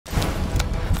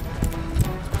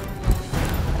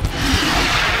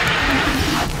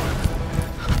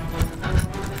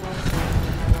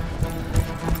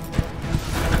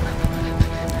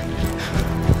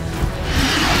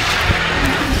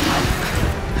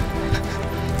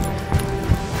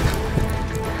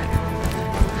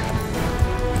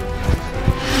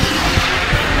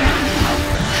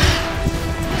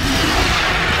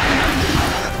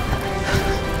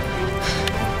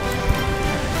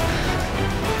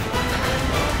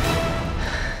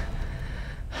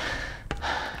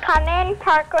come in,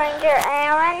 Park Ranger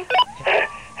Aaron?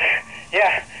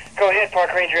 Yeah, go ahead,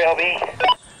 Park Ranger LB.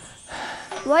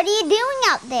 What are you doing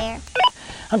out there?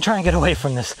 I'm trying to get away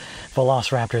from this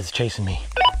Velociraptor that's chasing me.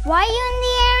 Why are you in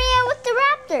the area with the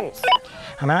raptors?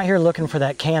 I'm out here looking for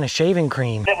that can of shaving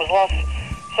cream. That was lost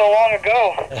so long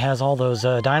ago. It has all those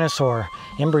dinosaur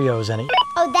embryos in it.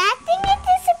 Oh, that thing had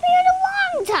disappeared a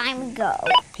long time ago.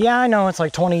 Yeah, I know, it's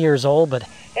like 20 years old, but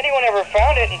Anyone ever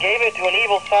found it and gave it to an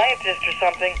evil scientist or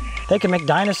something they can make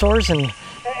dinosaurs and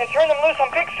turn them loose on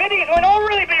big cities, we'd all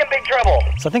really be in big trouble.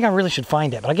 so I think I really should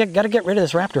find it, but I gotta get rid of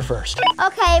this raptor first.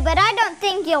 Okay, but I don't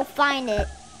think you'll find it.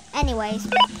 Anyways.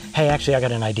 Hey, actually, I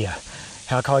got an idea.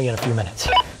 I'll call you in a few minutes.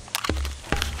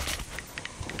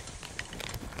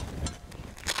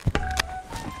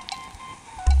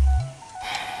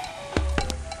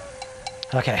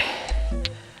 Okay,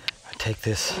 I take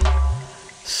this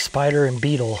spider and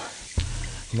beetle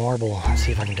marble and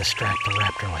see if I can distract the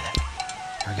raptor with it.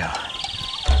 Here we go.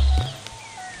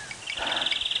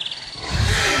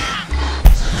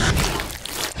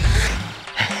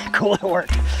 Cool, it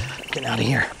worked. Getting out of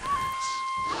here.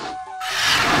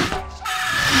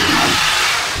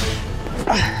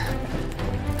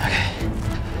 Okay.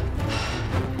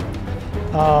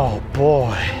 Oh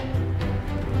boy.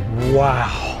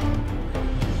 Wow.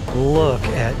 Look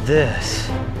at this.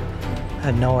 I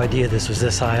had no idea this was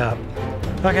this high up.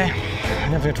 Okay, I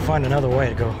have to find another way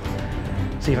to go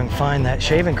see if I can find that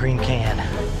shaving cream can.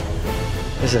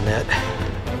 Isn't it?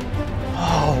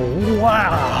 Oh,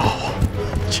 wow.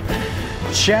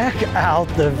 Check out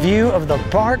the view of the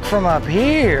park from up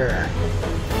here.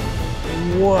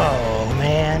 Whoa,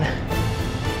 man.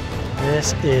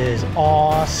 This is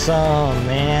awesome,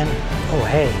 man. Oh,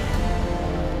 hey.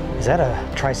 Is that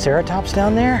a Triceratops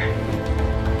down there?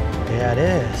 Yeah, it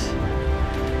is.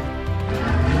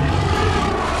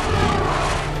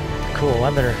 Cool,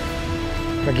 I better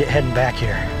get heading back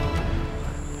here.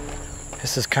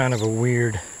 This is kind of a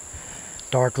weird,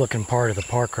 dark looking part of the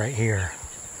park right here.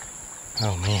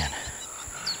 Oh man,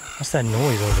 what's that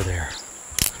noise over there?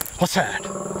 What's that?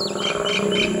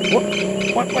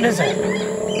 What is that?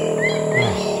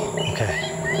 Oh,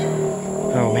 okay.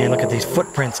 Oh man, look at these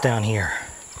footprints down here.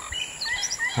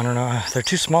 I don't know, they're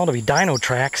too small to be dino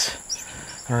tracks.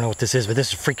 I don't know what this is, but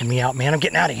this is freaking me out, man. I'm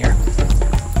getting out of here.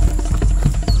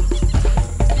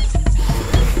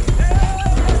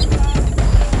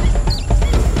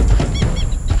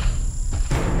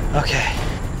 Okay,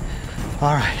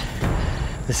 all right.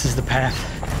 This is the path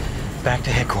back to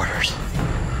headquarters.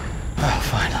 Oh,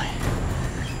 finally.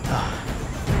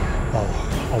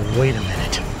 Oh, wait a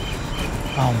minute.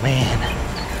 Oh man.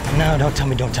 No, don't tell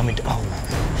me. Oh.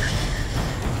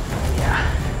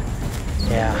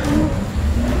 Yeah,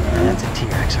 that's a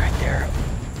T-Rex right there.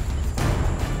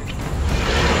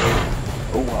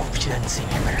 Oh, she doesn't see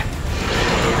me. I better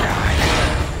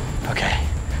hide. Okay,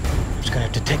 I'm just gonna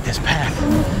have to take this path.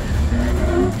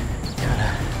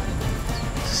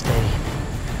 Gotta stay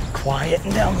quiet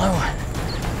and down low.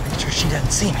 Make sure she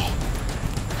doesn't see me.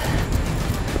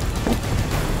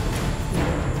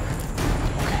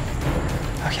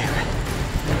 Okay.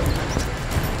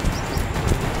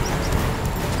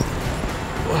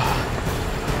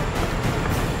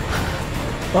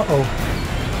 Uh-oh.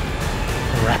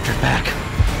 The raptor's back.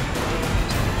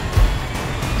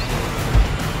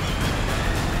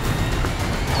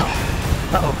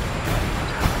 Uh-oh.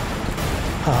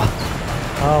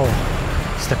 Oh,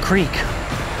 it's the creek.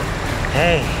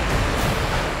 Hey.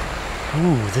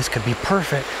 Ooh, this could be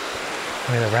perfect.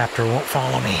 Maybe the raptor won't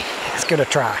follow me. Let's give it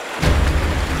a try.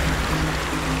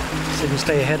 See if we can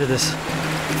stay ahead of this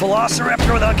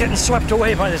Velociraptor without getting swept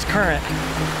away by this current.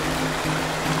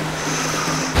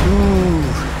 Ooh.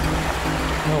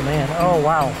 Oh man, oh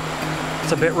wow.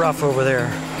 It's a bit rough over there.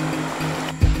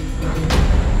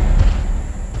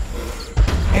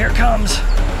 Here it comes.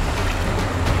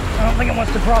 I don't think it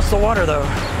wants to cross the water though.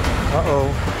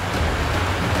 Uh-oh.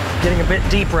 Getting a bit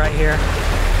deep right here.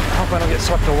 I hope I don't get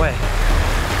swept away.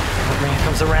 Oh man, here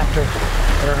comes the raptor.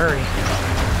 Better hurry.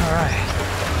 All right,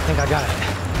 I think I got it.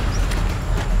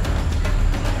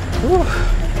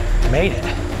 Whew, made it.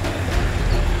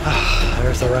 Ah,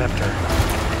 there's the raptor.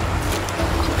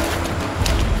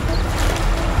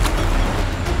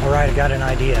 All right, I got an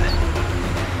idea.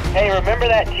 Hey, remember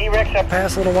that T-Rex I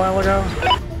Passed a little while ago?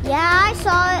 Yeah, I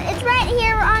saw it. It's right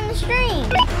here on the stream.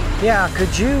 Yeah,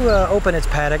 could you open its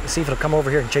paddock and see if it'll come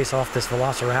over here and chase off this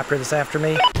Velociraptor that's after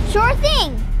me? Sure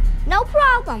thing. No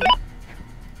problem.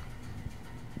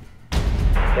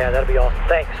 Yeah, that'll be awesome.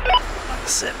 Thanks.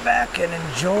 Sit back and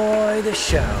enjoy the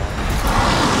show.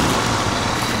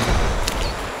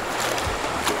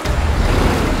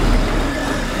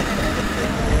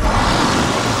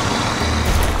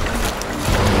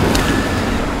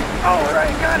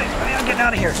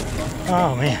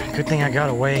 Oh man, good thing I got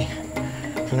away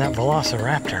from that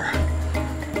Velociraptor.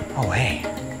 Oh hey,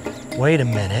 wait a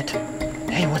minute.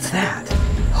 Hey, what's that?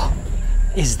 Oh,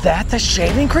 is that the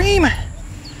shaving cream?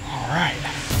 All right,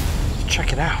 let's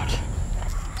check it out.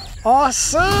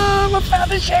 Awesome, I found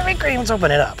the shaving cream. Let's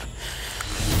open it up.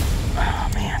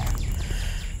 Oh man.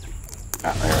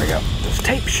 Oh, there we go. It's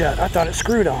taped shut. I thought it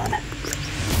screwed on.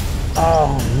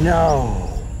 Oh no.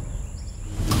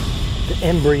 The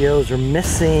embryos are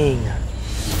missing.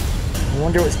 I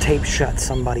wonder it was taped shut.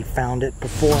 Somebody found it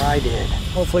before I did.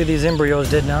 Hopefully these embryos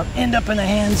did not end up in the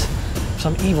hands of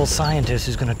some evil scientist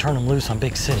who's gonna turn them loose on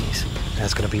big cities.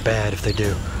 That's gonna be bad if they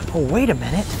do. Oh, wait a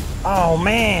minute. Oh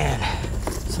man,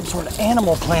 some sort of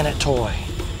Animal Planet toy.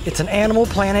 It's an Animal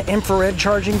Planet infrared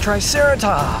charging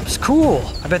Triceratops. Cool.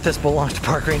 I bet this belongs to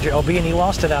Park Ranger LB and he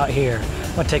lost it out here.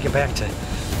 I'm gonna take it back to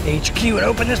HQ and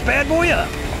open this bad boy up.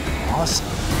 Awesome.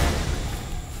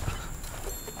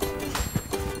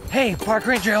 Hey, Park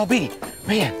Ranger LB.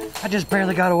 Man, I just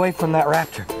barely got away from that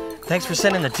Raptor. Thanks for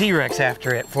sending the T-Rex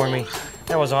after it for me.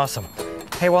 That was awesome.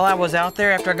 Hey, while I was out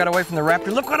there, after I got away from the Raptor,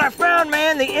 look what I found,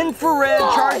 man! The infrared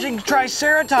charging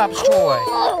Triceratops toy.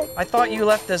 I thought you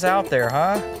left this out there,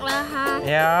 huh? Uh-huh.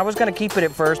 Yeah, I was gonna keep it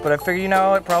at first, but I figured, you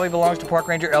know, it probably belongs to Park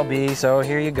Ranger LB, so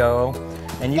here you go.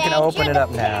 And you can open it up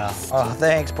now. Oh,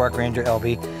 thanks, Park Ranger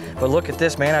LB. But look at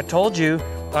this, man. I told you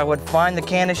I would find the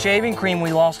can of shaving cream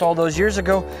we lost all those years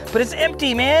ago, but it's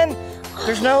empty, man.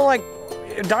 There's no, like,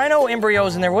 dino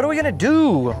embryos in there. What are we gonna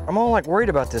do? I'm all, like, worried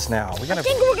about this now. I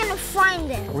think we're gonna find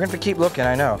them. We're gonna have to keep looking,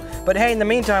 I know. But hey, in the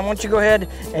meantime, why don't you go ahead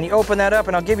and you open that up,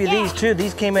 and I'll give you these too.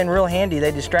 These came in real handy.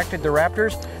 They distracted the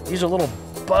raptors. These are little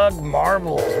bug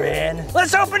marbles, man.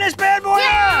 Let's open this bad boy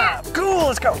up! Cool,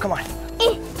 let's go, come on.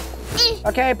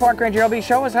 Okay, Park Ranger LB,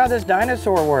 show us how this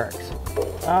dinosaur works.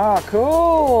 Oh,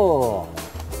 cool.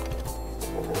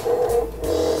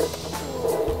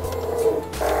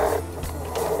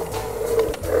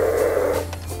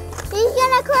 He's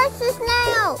gonna crush the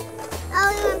snail. Oh,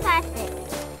 you went past it.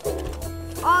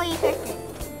 Oh, you touched it.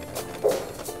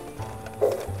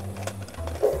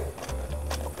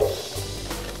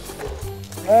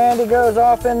 And he goes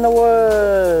off in the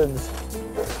woods.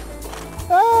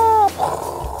 Oh.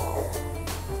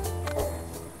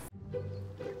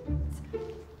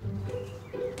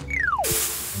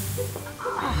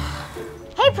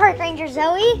 Hey, Park Ranger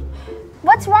Zoe.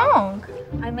 What's wrong?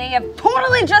 I may have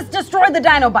totally just destroyed the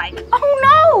dino bike. Oh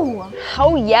no!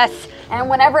 Oh yes, and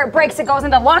whenever it breaks, it goes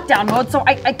into lockdown mode, so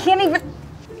I can't even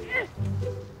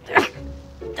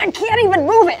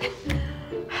move it.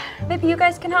 Maybe you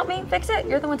guys can help me fix it?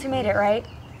 You're the ones who made it, right?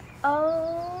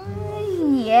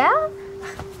 Yeah.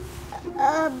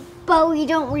 But we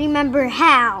don't remember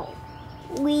how.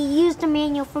 We used a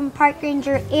manual from Park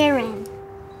Ranger Aaron.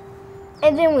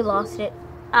 And then we lost it.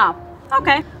 Oh,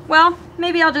 okay. Well,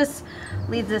 maybe I'll just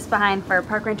leave this behind for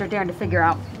Park Ranger Darren to figure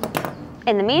out.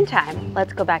 In the meantime,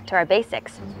 let's go back to our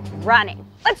basics. Running.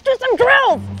 Let's do some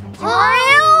drills!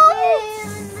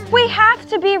 Drills? We have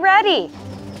to be ready.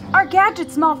 Our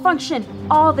gadgets malfunction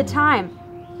all the time.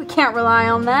 We can't rely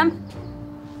on them.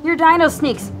 Your dino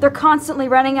sneaks, they're constantly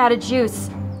running out of juice.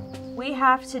 We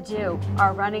have to do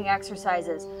our running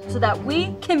exercises so that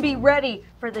we can be ready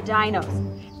for the dinos.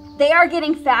 They are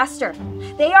getting faster.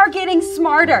 They are getting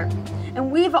smarter.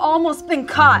 And we've almost been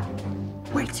caught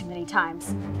way too many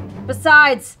times.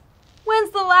 Besides, when's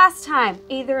the last time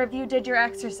either of you did your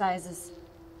exercises?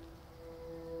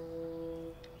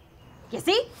 You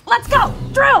see? Let's go!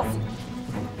 Drills!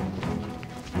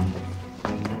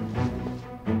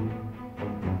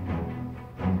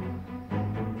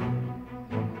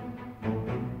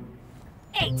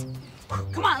 Eight.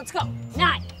 Come on, let's go.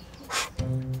 9.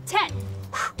 10.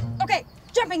 Okay,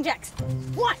 jumping jacks.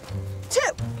 1, 2,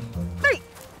 3,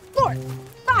 4,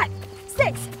 5,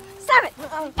 6, 7,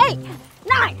 8,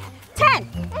 9, 10.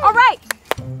 All right,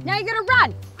 now you're gonna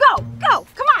run. Go, go,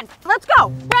 come on, let's go.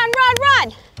 Run, run,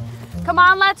 run. Come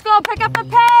on, let's go, pick up the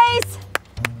pace.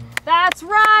 That's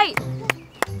right.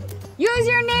 Use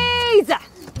your knees.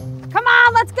 Come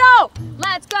on, let's go.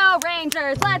 Let's go,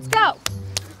 Rangers, let's go.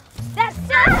 That's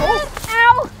it.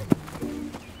 Ow.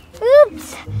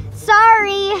 Oops.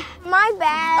 Sorry. My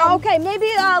bad. Okay, maybe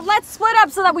let's split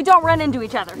up so that we don't run into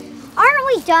each other. Aren't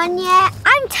we done yet?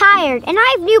 I'm tired, and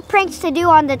I have new pranks to do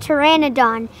on the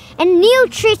Pteranodon, and new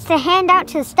treats to hand out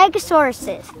to the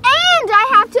Stegosauruses. And I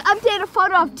have to update a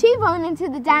photo of T-Bone into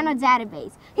the Dino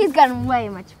database. He's gotten way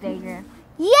much bigger.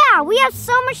 Yeah, we have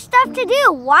so much stuff to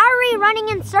do. Why are we running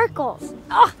in circles?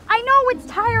 Oh, I know it's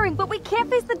tiring, but we can't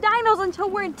face the dinos until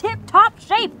we're in tip-top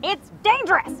shape. It's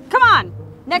dangerous. Come on,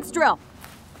 next drill.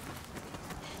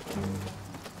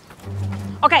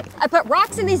 Okay, I put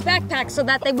rocks in these backpacks so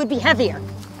that they would be heavier.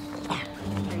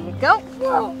 There you go.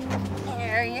 Whoa.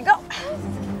 There you go.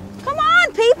 Come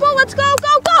on, people, let's go,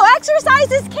 go, go.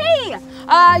 Exercise is key.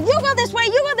 You go this way,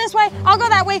 you go this way, I'll go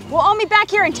that way. We'll all meet back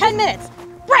here in 10 minutes.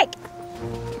 Break.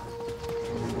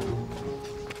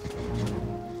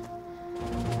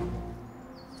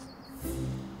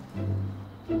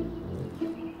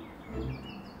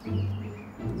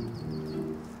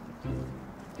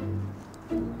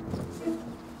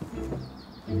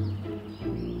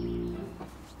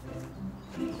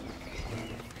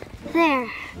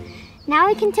 There. Now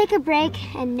we can take a break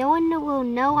and no one will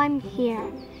know I'm here.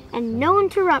 And no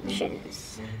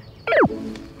interruptions.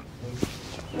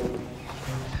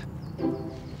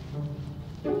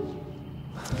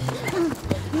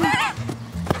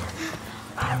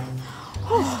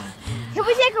 Can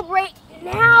we take a break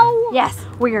now? Yes,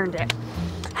 we earned it.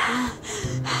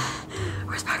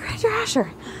 Where's Park Ranger Asher?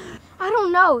 I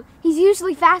don't know. He's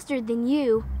usually faster than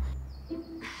you.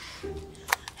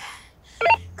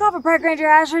 Call for Park Ranger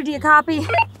Asher, do you copy?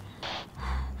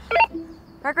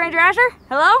 Park Ranger Asher?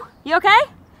 Hello? You okay?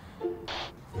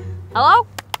 Hello?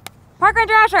 Park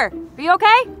Ranger Asher, are you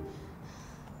okay?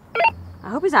 I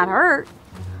hope he's not hurt.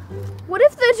 What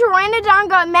if the Pteranodon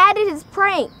got mad at his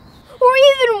prank? Or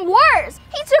even worse,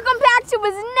 he took him back to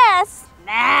his nest.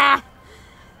 Nah.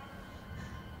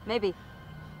 Maybe.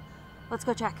 Let's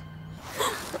go check.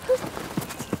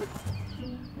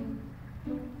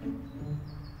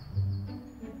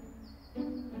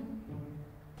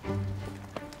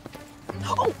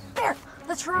 Oh, there!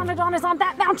 The Pteranodon is on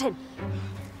that mountain.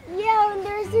 Yeah, and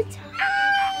there's a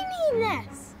tiny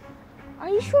nest. Are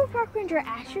you sure Park Ranger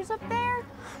Asher's up there?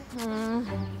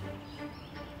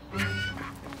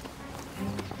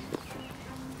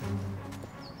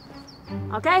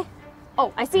 Okay.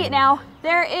 Oh, I see it now.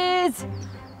 There is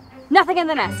nothing in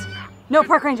the nest. No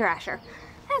Park Ranger Asher.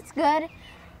 That's good.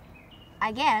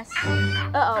 I guess.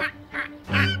 Uh-oh.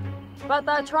 But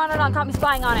the Pteranodon caught me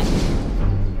spying on it.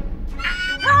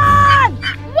 Run!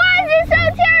 Why is it so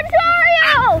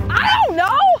territorial? I don't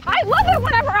know! I love it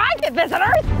whenever I get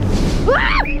visitors!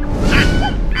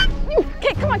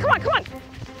 Okay, come on, come on, come on!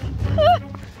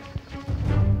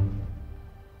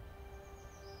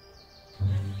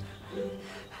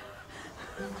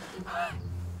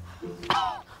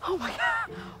 Oh my God!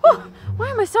 Oh, why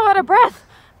am I so out of breath?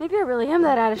 Maybe I really am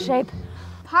that out of shape.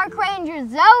 Park Ranger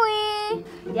Zoe!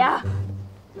 Yeah.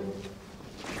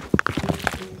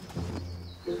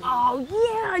 Oh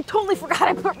yeah, I totally forgot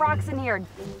I put rocks in here.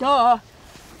 Duh.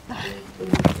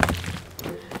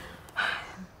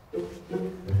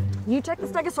 You check the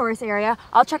Stegosaurus area,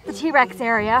 I'll check the T-Rex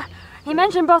area. He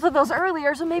mentioned both of those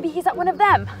earlier, so maybe he's at one of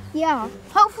them. Yeah,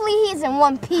 hopefully he's in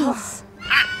one piece.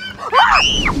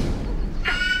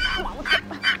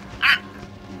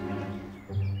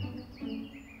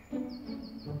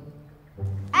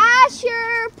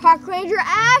 Asher! Park Ranger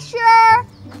Asher!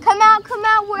 Come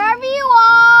out, wherever you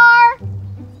are!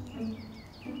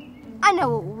 I know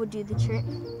what will do the trick.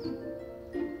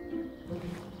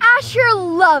 Asher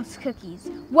loves cookies.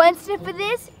 One sniff of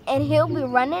this, and he'll be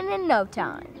running in no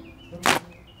time.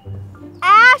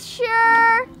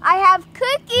 Asher! I have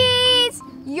cookies!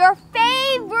 Your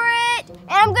favorite! And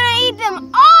I'm gonna eat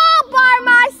them all by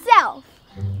myself!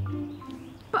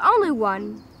 But only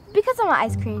one, because I'm an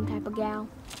ice cream type of gal.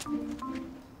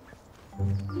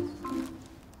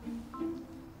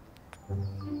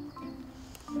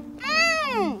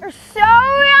 They're so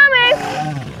yummy!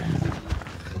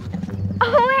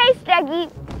 Oh, hey, Steggy.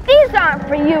 These aren't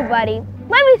for you, buddy.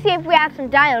 Let me see if we have some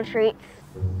dino treats.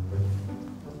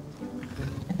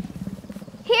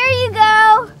 Here you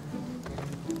go.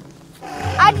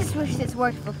 I just wish this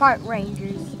worked for park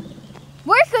rangers.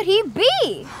 Where could he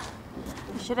be?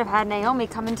 I should have had Naomi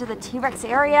come into the T-Rex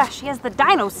area. She has the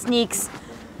dino sneaks.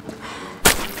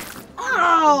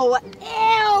 Oh,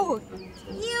 ew!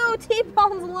 Ew,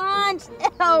 T-Bone's lunch.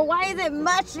 Ew, why is it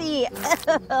mushy?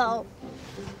 Ew.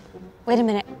 Wait a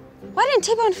minute. Why didn't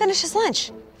T-Bone finish his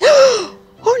lunch? Oh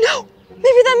no!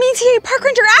 Maybe that means he ate Park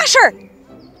Ranger Asher!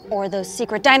 Or those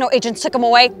secret dino agents took him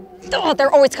away. Oh,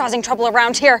 they're always causing trouble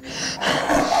around here.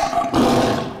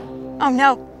 Oh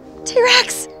no.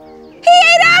 T-Rex! He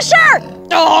ate Asher!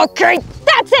 Okay,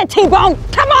 that's it, T-Bone!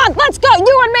 Come on, let's go,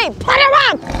 you and me! Put him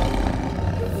up!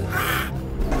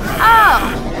 Oh,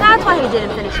 that's why he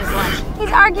didn't finish his lunch.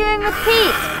 He's arguing with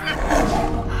Pete.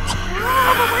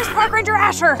 Oh, but where's Park Ranger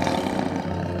Asher?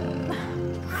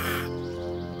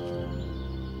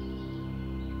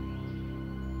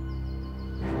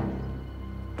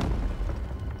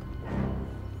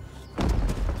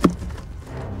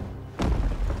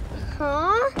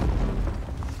 Huh?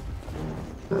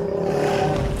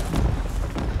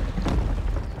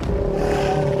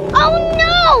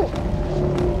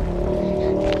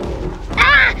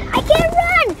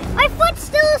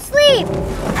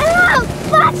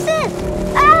 boxes!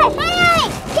 Hey!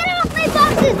 Get off my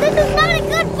boxes! This is not a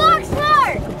good box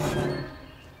park!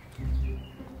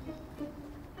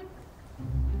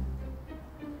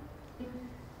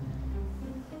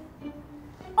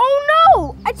 Oh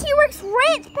no! A T-Rex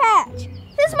ranch patch!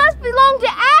 This must belong to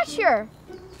Asher!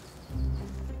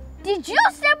 Did you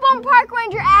step on Park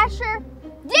Ranger Asher?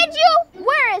 Did you?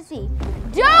 Where is he?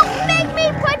 Don't make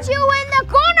me put you in the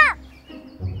corner!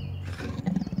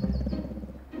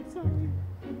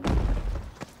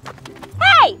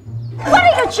 Hey! What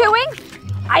are you chewing?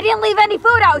 I didn't leave any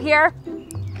food out here.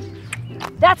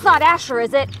 That's not Asher,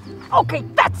 is it? Okay,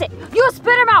 that's it. You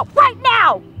spit him out right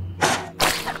now.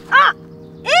 Ah!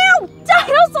 Ew!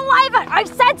 Dino saliva! I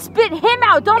said spit him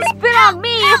out. Don't spit on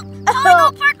me. Calling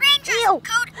all park rangers.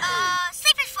 Code,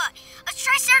 Sleepyfoot. A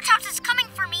Triceratops is coming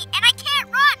for me, and I can't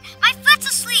run. My foot's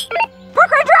asleep.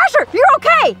 Park Ranger Asher, you're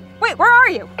okay. Wait, where are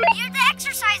you? Near the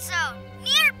exercise zone,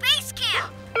 near base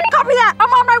camp. Copy that.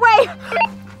 I'm on my way.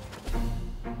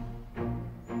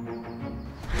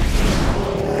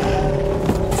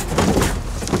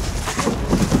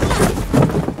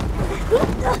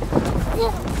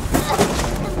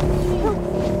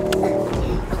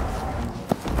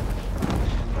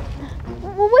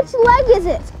 Which leg is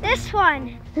it? This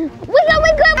one. We go.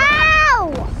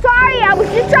 Ow! Sorry, I was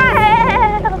just trying to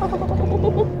help.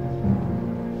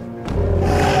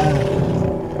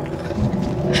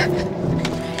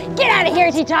 Get out of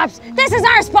here, T-Tops. This is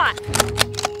our spot.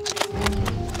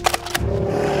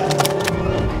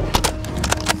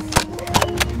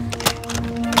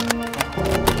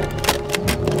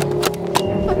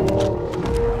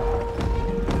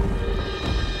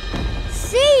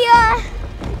 See ya.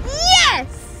 Yes.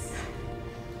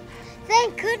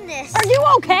 Thank goodness. Are you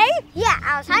okay? Yeah,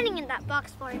 I was hiding in that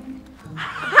box for you.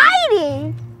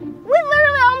 Hiding? We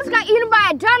literally almost got eaten by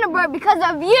a dinosaur because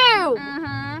of you.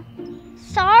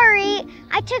 Sorry,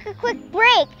 I took a quick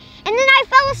break, and then I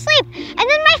fell asleep, and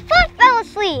then my foot fell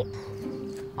asleep.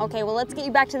 Okay, well, let's get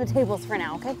you back to the tables for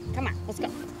now, okay? Come on, let's go.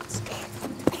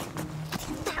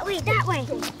 That way, that way.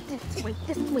 This way,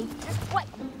 this way, this way.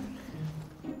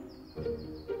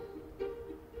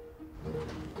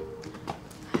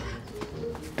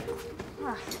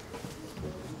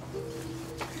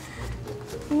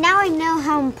 Now I know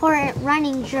how important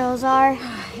running drills are.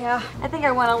 Yeah, I think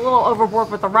I went a little overboard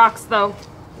with the rocks, though.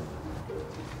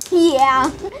 Yeah,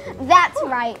 that's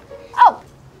right. Oh,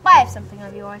 I have something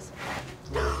of yours.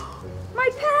 My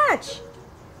patch!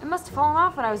 It must have fallen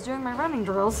off when I was doing my running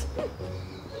drills.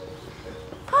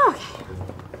 Okay.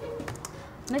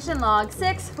 Mission log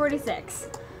 646.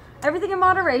 Everything in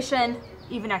moderation,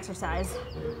 even exercise.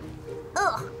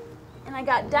 Ugh. And I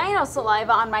got dino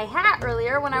saliva on my hat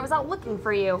earlier when I was out looking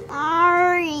for you.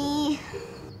 Sorry.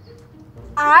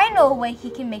 I know a way he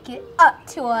can make it up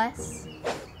to us.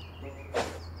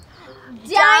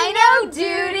 Dino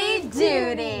duty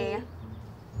duty.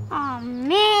 Oh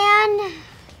man.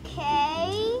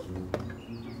 Okay.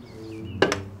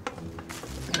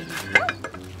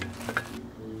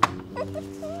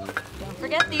 Don't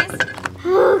forget these.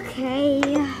 Okay.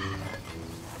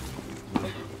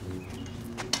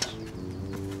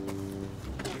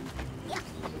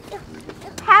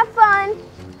 Have fun.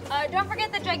 Don't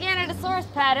forget the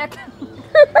Giganotosaurus paddock.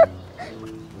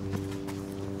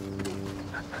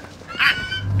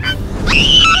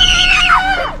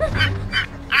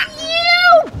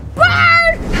 You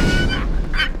bird!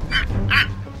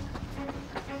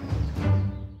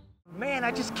 Man,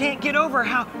 I just can't get over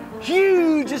how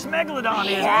huge this megalodon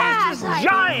is. Man, it's just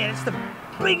giant. It's the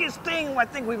biggest thing I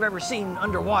think we've ever seen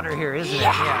underwater here, isn't it?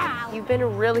 Yeah. You've been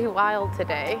really wild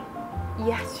today.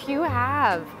 Yes, you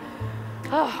have.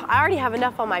 Oh, I already have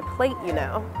enough on my plate, you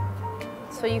know.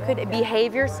 So you could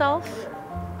behave yourself?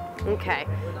 Okay.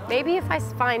 Maybe if I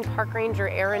find Park Ranger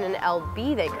Aaron and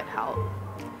LB, they could help.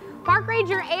 Park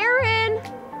Ranger Aaron!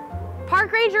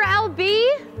 Park Ranger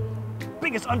LB?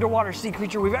 Biggest underwater sea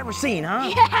creature we've ever seen, huh?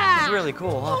 Yeah! This is really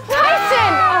cool, huh?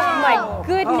 Tyson! Oh my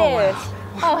goodness. wow.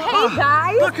 Oh, hey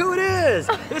guys! Look who it is!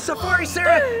 It's Safari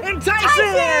Sarah and Tyson!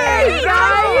 Hey,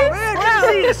 guys! Oh, man,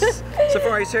 good to see you.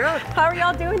 Safari Sarah. How are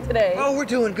y'all doing today? Oh, we're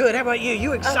doing good. How about you?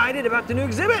 You excited about the new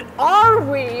exhibit? Are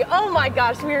we? Oh my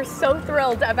gosh, we are so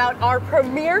thrilled about our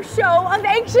premiere show of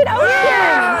Ancient Oceans!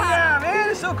 Yeah, man,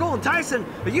 it's so cool. And Tyson,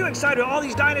 are you excited about all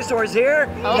these dinosaurs here?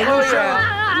 Oh,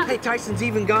 yeah. Hey, Tyson's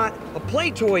even got a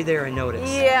play toy there, I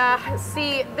noticed. Yeah,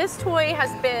 see, this toy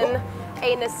has been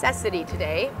a necessity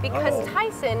today because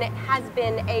Tyson has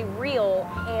been a real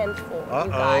handful,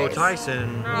 you guys.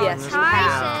 Tyson. Yes, he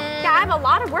has. Yeah, I have a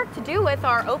lot of work to do with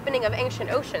our opening of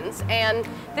Ancient Oceans, and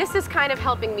this is kind of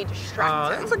helping me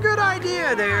distract him. That's a good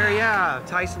idea there, yeah.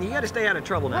 Tyson, you gotta stay out of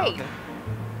trouble now, Wait, okay?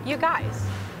 you guys,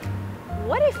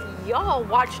 what if y'all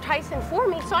watch Tyson for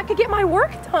me so I could get my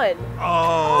work done?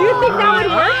 Oh. Do you think that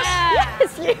would work?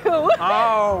 Yes, you.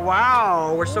 Oh,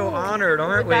 wow. We're so honored,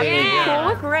 aren't we?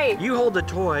 Cool, great. You hold the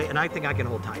toy, and I think I can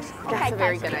hold Tyson. That's a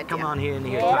very good idea. Come on here in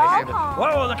here, Tyson.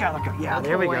 Whoa, look out, look out. Yeah,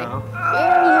 there we go. There you go.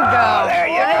 There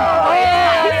you go.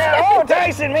 Yeah. Oh,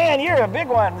 Tyson, man, you're a big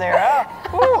one there, huh?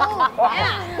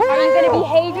 Are you going to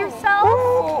behave yourself?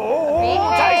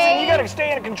 Tyson, you got to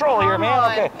stay in control here,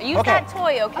 man. Okay. Use that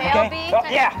toy, okay, LB? Oh,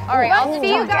 yeah. All right, I'll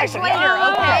see you guys Tyson, later,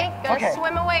 yeah. okay? Gonna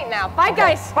swim away now. Bye,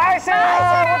 guys. Bye,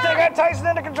 Sarah. We'll take Tyson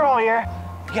into control here.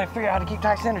 You got to figure out how to keep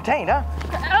Tyson entertained, huh?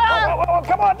 Whoa,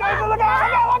 come on, Tyson, look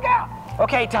out, look out.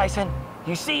 Okay, Tyson.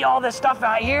 You see all this stuff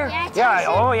out here? Yeah,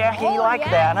 Tyson. Oh, yeah, he like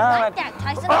that, huh? I like that,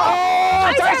 Tyson.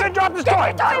 Oh, Tyson dropped his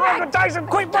toy. Tyson,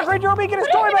 quick, Ranger Obi, get his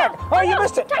toy back. Oh, you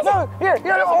missed it. No, here.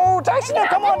 Oh, Tyson,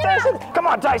 come on, Tyson. Come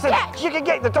on, Tyson. You can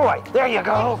get the toy. There you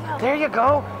go. There you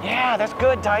go. Yeah, that's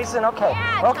good, Tyson. Okay.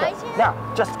 Yeah, Okay. Tyson. Now,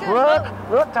 just look,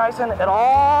 Tyson, at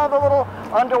all the little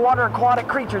underwater aquatic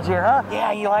creatures here, huh?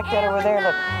 Yeah, you like that over there?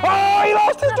 Look. Oh, he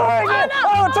lost his toy again.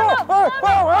 Oh, toy. Oh,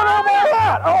 my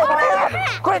hat. Oh, my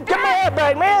hat. Quick, give me my hat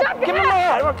back, man. Give me my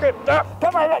hat. Okay,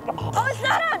 put my hat. Oh, it's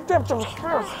not on.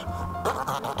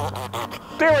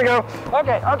 There we go.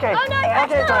 Okay. Oh, no, your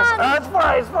hat's Tyson. not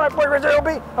on. It's fine. Where is it,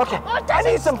 LB? Okay. Oh, I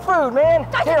need some food, man.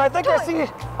 Here, I think I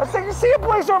see a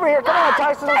place over here. Come on,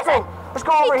 Tyson. Let's go. Let's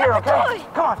go over here, okay?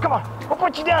 Come on. We'll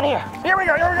put you down here. Here we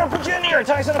go. We're gonna put you in here,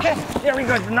 Tyson. Okay. There we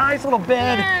go. Nice little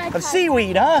bed of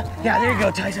seaweed, huh? Yeah. There you go,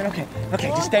 Tyson. Okay.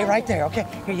 Just stay right there. Okay.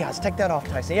 Here, let's take that off,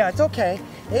 Tyson. Yeah, it's okay.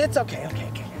 Okay.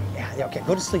 Yeah, okay,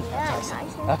 go to sleep, Tyson.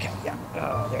 Okay, yeah.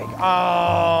 Oh, there you go.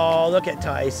 Oh, look at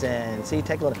Tyson. See,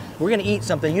 take a little. We're gonna eat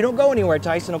something. You don't go anywhere,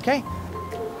 Tyson, okay?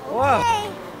 Whoa. Okay,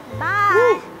 bye.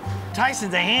 Woo.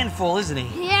 Tyson's a handful, isn't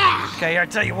he? Yeah. Okay, I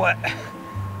tell you what.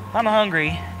 I'm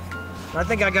hungry. I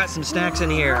think I got some snacks in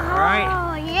here, all right?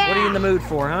 Oh, yeah. What are you in the mood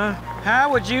for, huh?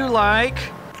 How would you like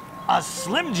a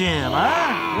Slim Jim,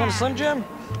 huh? You want a Slim Jim?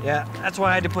 Yeah, that's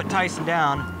why I had to put Tyson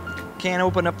down. Can't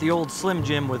open up the old Slim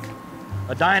Jim with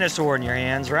a dinosaur in your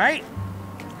hands, right?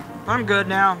 I'm good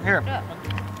now. Here,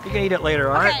 you can eat it later,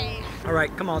 all right? Okay. All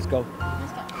right, come on, let's go.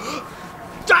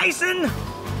 Tyson!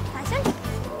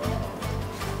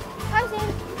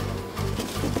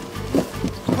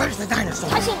 Where's the dinosaur?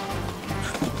 Tyson!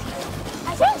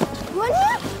 You in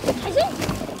here?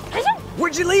 Tyson?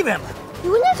 Where'd you leave him?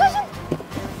 You in there, Tyson?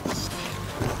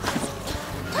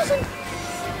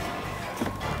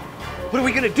 What are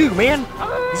we gonna do, man?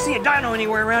 You see a dino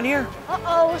anywhere around here?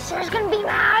 Uh-oh, Sarah's gonna be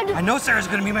mad. I know Sarah's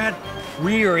gonna be mad.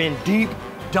 We are in deep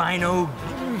dino.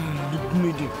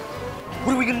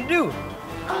 What are we gonna do?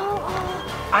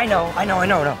 I know.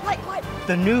 What?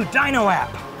 The new Dino app.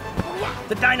 Oh, yeah.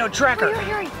 The Dino tracker.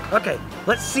 Hurry. Okay,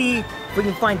 let's see if we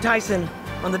can find Tyson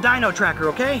on the Dino tracker,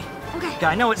 okay? Okay.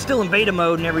 I know it's still in beta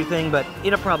mode and everything, but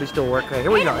it'll probably still work. Okay,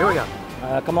 here we go.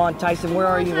 Come on, Tyson, where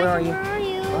are you? Where are you?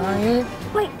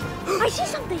 Wait, I see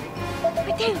something.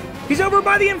 Right there. He's over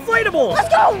by the inflatables. Let's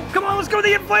go. Come on, let's go to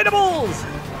the inflatables.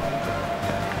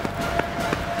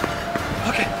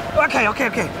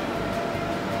 Okay.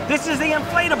 This is the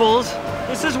inflatables.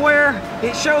 This is where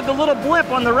it showed the little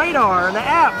blip on the radar in the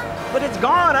app, but it's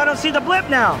gone. I don't see the blip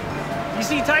now. You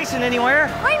see Tyson anywhere?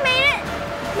 Wait a minute.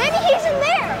 Maybe he's in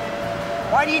there.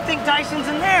 Why do you think Tyson's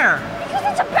in there? Because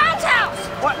it's a bounce house.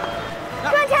 What?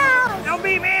 Bounce house. Don't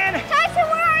be, man. Tyson,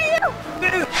 where are you?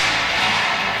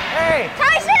 Hey.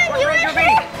 Tyson, you in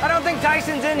here? I don't think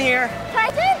Tyson's in here.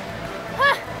 Tyson?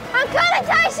 I'm coming,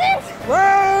 Tyson.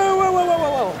 Whoa.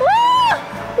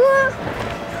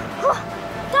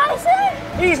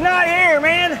 Tyson? He's not here,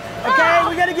 man. Okay,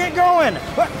 we gotta get going.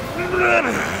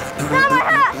 Not my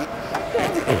hat.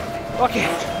 Okay,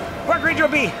 Park Ranger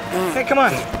B. Hey, come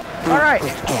on. All right,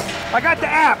 I got the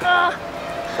app.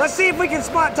 Let's see if we can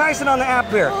spot Tyson on the app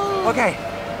here. Okay,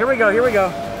 here we go.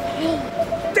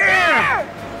 There!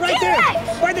 Right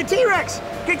there! By the T-Rex!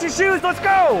 Get your shoes, let's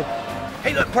go!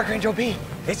 Hey, look, Park Ranger B.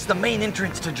 It's the main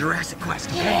entrance to Jurassic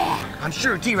Quest, okay? Yeah. I'm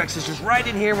sure T-Rex is just right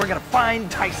in here. We're gonna find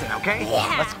Tyson, okay?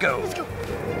 Yeah. Let's go.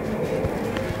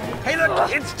 Hey, look,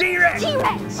 it's T-Rex!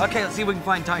 T-Rex! Okay, let's see if we can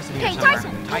find Tyson here. Okay,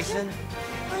 somewhere. Tyson.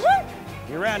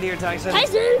 You're around here, Tyson.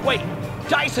 Tyson! Wait,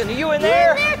 Tyson, are you in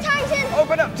there? You in there, Tyson?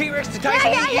 Open up, T-Rex to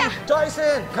Tyson. Yeah.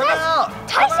 Tyson, come out!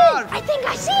 Tyson, Come on. I think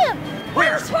I see him.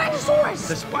 Where? The Spinosaurus.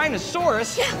 The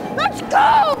Spinosaurus? Yeah, let's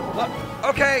go! Look,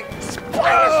 okay.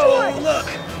 Oh,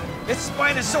 look. It's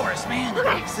Spinosaurus, man.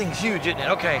 Okay. This thing's huge, isn't it?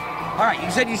 Okay. All right, you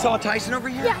said you saw Tyson over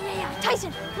here? Yeah.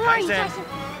 Tyson, where are you, Tyson?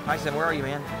 Tyson, where are you,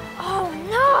 man? Oh,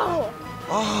 no.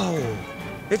 Oh,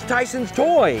 it's Tyson's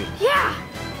toy. Yeah.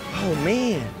 Oh,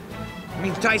 man. It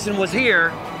means Tyson was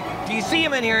here. Do you see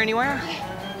him in here anywhere?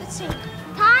 Let's see.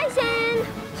 Tyson.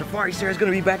 Safari Sarah's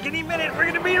gonna be back any minute. We're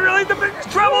gonna be in really the biggest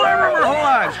trouble ever of our whole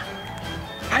lives.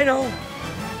 I know.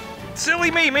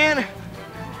 Silly me, man.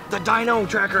 The Dino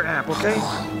Tracker app, okay?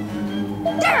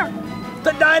 There.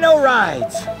 The Dino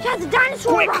rides. Yeah, the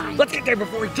dinosaur Quick, ride. let's get there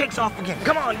before he takes off again.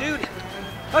 Come on, dude.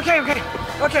 Okay.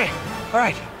 All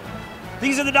right.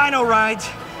 These are the Dino rides.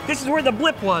 This is where the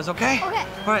blip was, okay? Okay.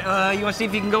 All right, you wanna see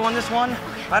if you can go on this one?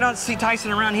 I don't see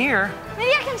Tyson around here.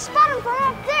 Maybe I can spot him from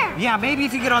up there. Yeah, maybe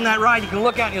if you get on that ride, you can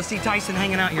look out and you'll see Tyson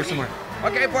hanging out here somewhere.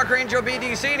 Okay, Park Ranger B, do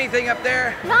you see anything up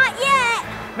there? Not yet.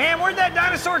 Man, where'd that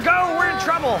dinosaur go? We're in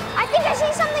trouble. I think I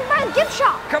see something by the gift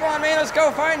shop. Come on, man, let's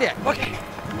go find it. Okay,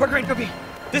 Park Ranger B,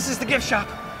 this is the gift shop.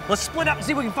 Let's split up and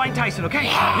see if we can find Tyson, okay?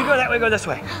 Yeah. You go that way, go this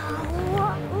way.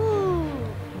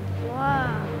 Ooh.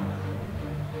 Wow.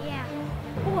 Yeah.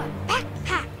 Ooh, a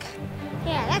backpack.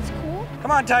 Yeah, that's cool.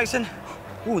 Come on, Tyson.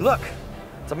 Ooh, look,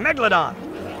 it's a megalodon.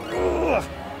 Ooh.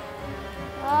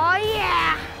 Oh,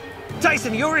 yeah.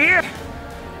 Tyson, you over here?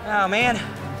 Oh, man.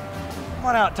 Come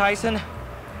on out, Tyson.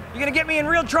 You're gonna get me in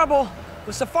real trouble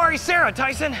with Safari Sarah,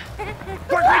 Tyson.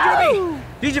 Park Ranger B,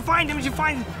 did you find him? Did you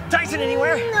find Tyson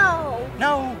anywhere? No.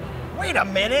 No. Wait a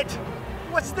minute.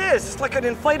 What's this? It's like an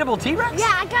inflatable T-Rex?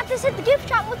 Yeah, I got this at the gift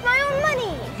shop with my own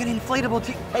money. An inflatable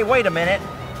T... Hey, wait a minute.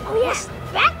 Oh, yes.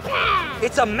 Backpack.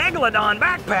 It's a megalodon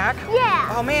backpack?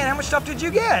 Yeah. Oh, man, how much stuff did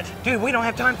you get? Dude, we don't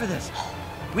have time for this.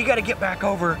 We gotta get back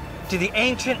over to the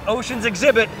Ancient Oceans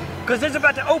exhibit because it's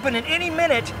about to open in any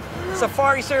minute.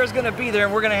 Safari Sarah's gonna be there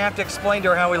and we're gonna have to explain to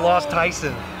her how we lost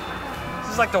Tyson.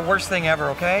 This is like the worst thing ever,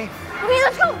 okay? Okay,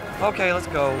 let's go. Okay, let's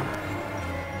go.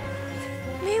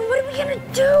 Man, what are we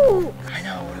gonna do? I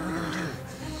know, what are we gonna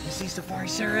do? You see Safari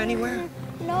Sarah anywhere?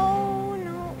 No.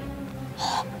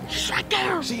 She's right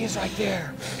there. She is right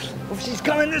there. Well, she's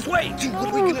coming this way. Dude, what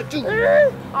are we gonna do?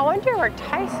 I wonder where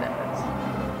Tyson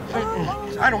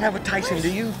is. I don't have a Tyson,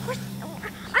 do you?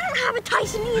 I don't have a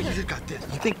Tyson You either. just got this.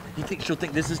 You think she'll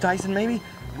think this is Tyson, maybe?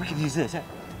 We could use this.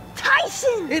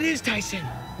 Tyson. It is Tyson.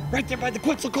 Right there by the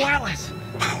Quetzalcoatlus.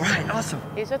 All right, awesome.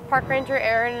 He's with Park Ranger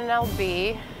Aaron and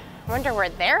LB. I wonder where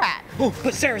they're at. Oh,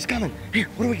 but Sarah's coming. Here,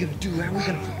 what are we gonna do? How are we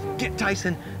gonna get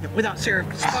Tyson without Sarah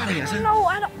spotting us? Huh? No,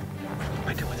 I don't. What am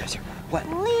I doing with this here? What?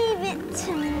 Leave it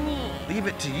to me. Leave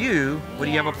it to you? What,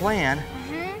 do you have a plan?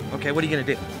 Okay, what are you gonna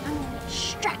do? I'm gonna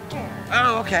distract her.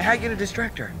 Oh, okay. How are you gonna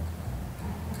distract her?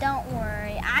 Don't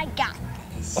worry, I got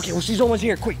this. Okay, well, she's almost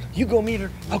here. Quick, you go meet her.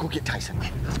 I'll go get Tyson.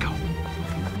 Let's go.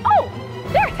 Oh,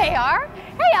 there they are.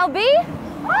 Hey, LB.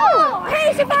 Oh,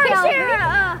 hey, Safari Hey,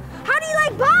 Sarah. How do you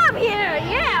like Bob here?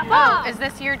 Yeah, Bob. Oh, is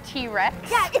this your T-Rex?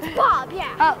 Yeah, it's Bob,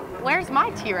 yeah. Oh, where's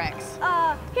my T-Rex?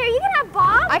 Here, you can have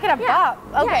Bob. I can have Yeah.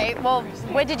 Bob. Okay, well,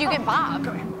 when did you get Bob?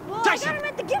 Well, Tyson, I got him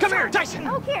at the gift come shop. here, Tyson.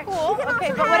 Oh, here. Cool. You can Okay,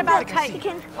 also but what have about the- Tyson? You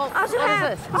can Well, also what is have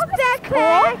this? a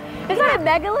backpack. Is that a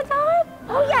megalodon?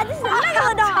 Oh, yeah, this is a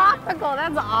megalodon. Topical,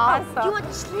 that's awesome. Do you want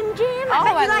the Slim Jim? Oh,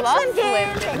 bet I you like love Slim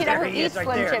Jim. Jim. You know There who he is eats right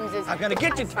Slim there. Jims is I'm gonna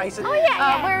get you, Tyson. Oh,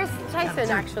 yeah. Where's Tyson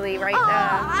actually right Oh,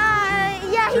 now?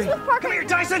 yeah, he's with Parker. Come here,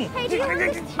 Tyson. Hey, do you want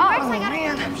this T-Rex Oh, I got at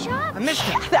man. the gift shop? I missed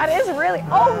him. That is really,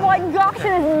 oh my gosh,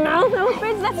 and his mouth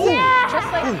opens. That's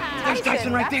just like There's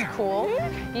Tyson right That's there. cool.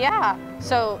 Yeah.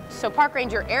 So Park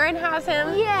Ranger Aaron has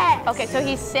him. Yes. Okay, so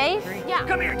he's safe. Yeah.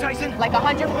 Come here, Tyson. Like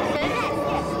 100%.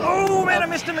 Oh, man, I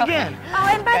missed him again. Oh,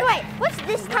 and by the way, what's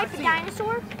this type of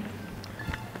dinosaur?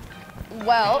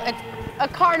 Well, it's a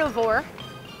carnivore.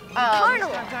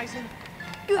 Carnivore. Tyson.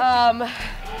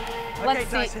 Let's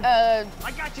see. Tyson. Uh,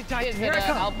 I got you, Tyson. is Here it I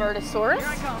an come. Albertosaurus? Here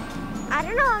I come. I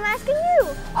don't know, I'm asking you.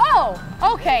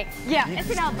 Oh, okay. Yeah, it's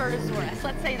an Albertosaurus.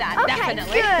 Let's say that. Okay,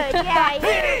 Definitely.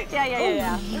 good. Yeah,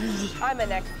 Yeah. I'm an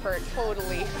expert,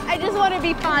 totally. I just want to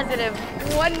be positive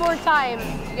one more time.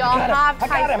 Y'all have I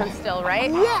got him. Tyson still, right?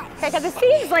 Yes. Okay, because it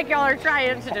seems like y'all are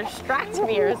trying to distract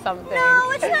me or something.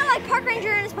 No, it's not like Park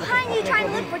Ranger is behind you trying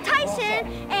to look for Tyson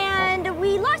and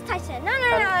we lost Tyson. No.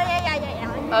 Yeah.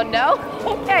 Oh, no?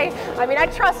 Okay. I mean, I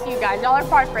trust you guys. Y'all are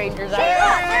park rangers.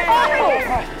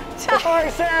 Safari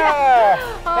Sarah.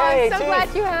 Oh, Hey, I'm so Chief.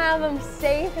 glad you have them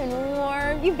safe and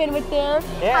warm. You've been with them,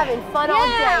 Yeah. having fun all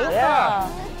day. Yeah.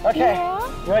 Okay.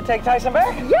 Yeah. You want to take Tyson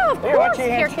back? Yeah, of Here, why course. don't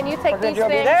you Here, hand- can you take We're gonna these do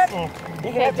things? that, and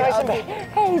you can have Tyson Okay. back.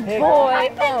 Hey, Here you boy.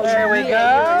 go. Oh, There we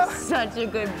yeah, go. You're such a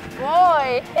good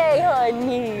boy. Hey,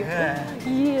 honey. Yeah.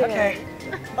 Yeah. Okay.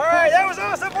 All right, that was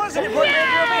awesome, wasn't it? Pork Ranger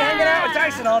will be hanging out with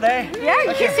Tyson all day. Yeah,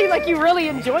 you seem like you really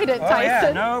enjoyed it,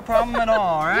 Tyson. Yeah, no problem at all,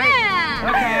 all right? Yeah.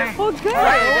 Okay. Well, good. All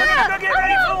right, we're gonna go get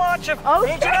ready for the launch of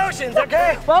Ancient Oceans,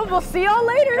 okay? Well, we'll see y'all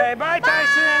later. Okay, bye,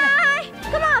 Tyson.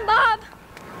 Bye. Come on, Bob.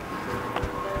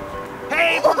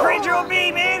 Hey, Pork Ranger OB,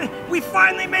 man! We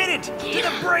finally made it to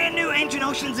the brand new Ancient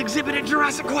Oceans exhibit at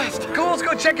Jurassic Quest. Cool, let's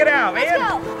go check it out, man.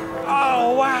 Let's go.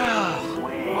 Oh,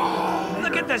 wow.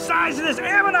 Look at the size of this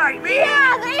ammonite, man.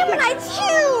 Yeah, the ammonite's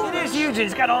huge. It is huge.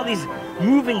 It's got all these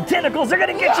moving tentacles. They're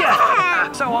gonna get you.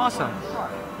 So awesome.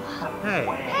 Hey.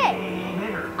 Hey,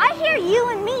 I hear you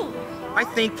and me. I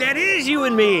think that is you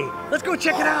and me. Let's go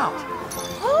check it out.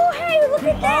 Oh, hey, look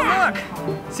at that. Oh,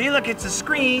 look. See, look, it's a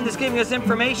screen that's giving us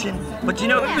information. But you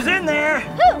know who's in there?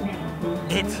 Who?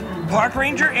 It's Park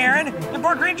Ranger Aaron and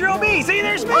Park Ranger OB. See,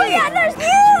 there's me. Oh, yeah, there's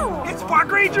you. It's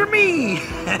Park Ranger me.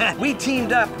 We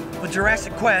teamed up with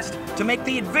Jurassic Quest to make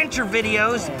the adventure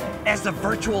videos as the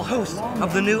virtual host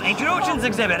of the new Ancient Oceans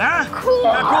exhibit, huh?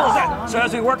 Cool. How cool is that? So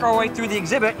as we work our way through the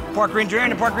exhibit, Park Ranger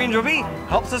Aaron and Park Ranger OB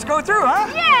helps us go through,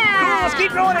 huh? Yeah. Cool, let's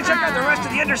keep going and check out the rest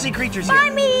of the undersea creatures here. By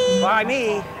me. By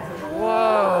me.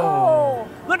 Whoa.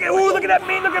 Look at that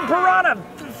mean-looking piranha,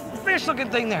 fish-looking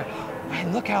thing there.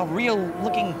 Man, look how real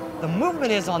looking the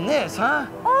movement is on this, huh?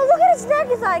 Oh, look at his neck.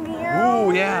 It's like,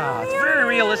 Ooh, yeah. It's very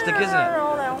realistic, isn't it?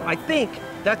 I think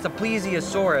that's a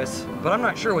plesiosaurus, but I'm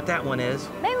not sure what that one is.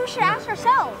 Maybe we should ask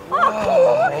ourselves. Oh,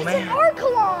 cool. Look, it's an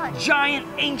archelon. Giant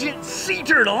ancient sea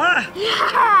turtle, huh?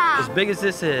 Yeah. As big as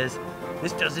this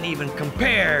doesn't even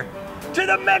compare to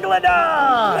the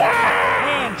megalodon. Yeah.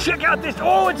 Man, check out this.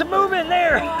 Oh, it's moving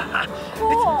there.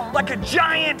 Cool. It's like a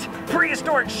giant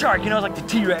prehistoric shark, you know, like the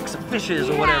T-Rex of fishes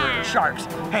or whatever, sharks.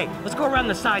 Hey, let's go around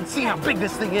the side and see how big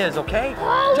this thing is, okay?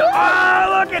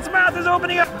 Oh, Look, its mouth is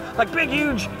opening up like big,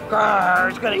 huge,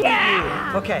 it's gonna eat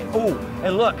you. Okay, oh,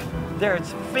 and look, there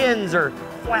its fins are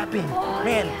flapping.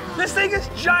 Man, this thing is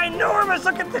ginormous.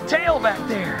 Look at the tail back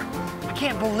there. I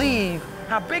can't believe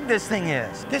how big this thing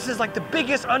is. This is like the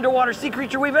biggest underwater sea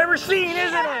creature we've ever seen,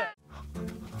 isn't it?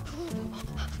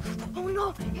 Oh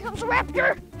no, here comes a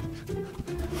raptor.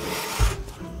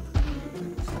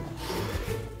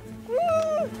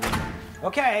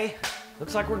 Okay,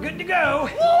 looks like we're good to go.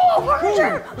 Whoa, Park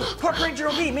Ranger. Park Ranger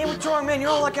OB, man, what's wrong, man?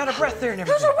 You're all like out of breath there and There's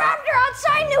everything. a raptor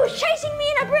outside and it was chasing me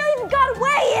and I barely even got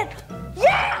away and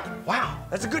yeah! Wow,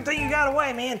 that's a good thing you got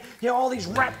away, man. You know, all these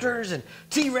raptors and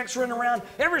T-Rex running around.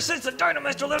 Ever since the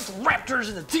Dinosaur, those raptors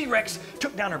and the T-Rex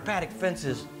took down our paddock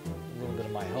fences. A little bit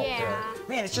of my help there.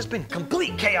 Man, it's just been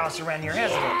complete chaos around here,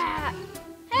 hasn't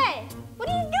it? Hey, what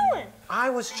are you doing? I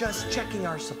was just checking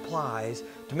our supplies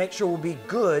to make sure we'll be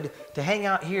good to hang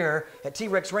out here at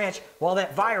T-Rex Ranch while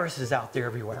that virus is out there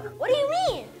everywhere. What do you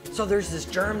mean? So there's this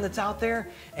germ that's out there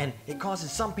and it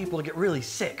causes some people to get really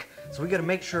sick. So we gotta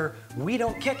make sure we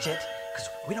don't catch it because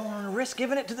we don't want to risk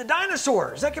giving it to the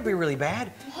dinosaurs. That could be really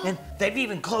bad. And they've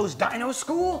even closed Dino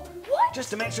School just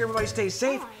to make sure everybody stays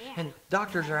safe. And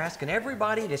doctors are asking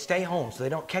everybody to stay home so they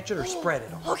don't catch it or spread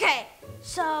it. Okay,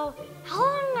 so how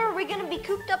long are we gonna be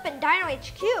cooped up in Dino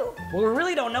HQ? Well, we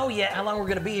really don't know yet how long we're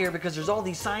gonna be here because there's all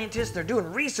these scientists, they're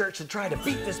doing research to try to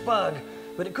beat this bug.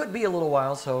 But it could be a little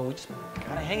while, so we just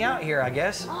gotta hang out here, I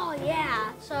guess. Oh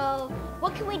yeah, so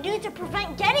what can we do to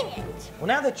prevent getting it? Well,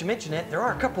 now that you mention it, there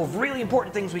are a couple of really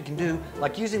important things we can do,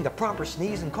 like using the proper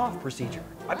sneeze and cough procedure.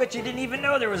 I bet you didn't even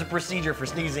know there was a procedure for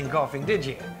sneezing and coughing, did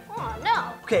you? Oh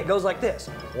no. Okay, it goes like this.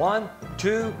 1,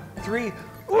 2, 3,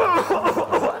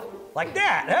 like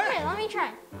that, huh? Okay, let me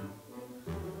try.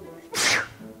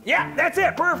 Yeah, that's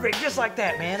it, perfect, just like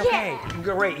that, man. Okay,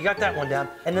 great, you got that one down.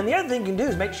 And then the other thing you can do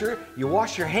is make sure you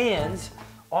wash your hands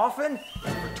often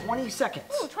and for 20 seconds.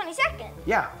 Ooh, 20 seconds.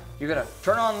 Yeah, you're gonna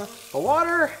turn on the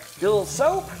water, get a little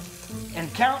soap,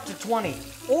 and count to 20.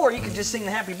 Or you can just sing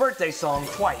the happy birthday song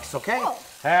twice, okay? Oh.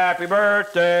 Happy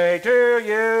birthday to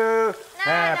you.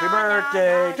 Happy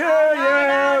birthday to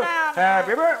you.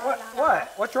 Happy birthday.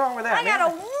 What? What's wrong with that, I got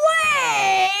a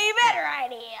way better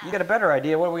idea. You got a better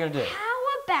idea. What are we gonna do? How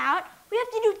about we have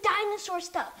to do dinosaur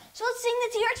stuff? So let's sing the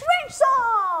T-Rex Ranch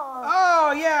song.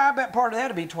 Oh, yeah, I bet part of that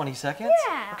would be 20 seconds.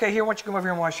 Yeah. Okay, here, why don't you come over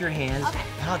here and wash your hands. Okay.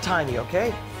 How tiny,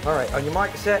 okay? All right, on your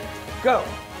mark, set, go.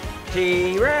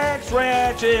 T-Rex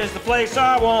Ranch is the place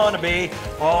I want to be.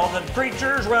 All the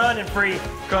creatures running free.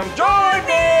 Come join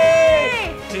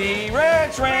me!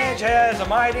 T-Rex Ranch has a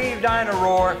mighty dino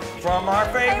roar from our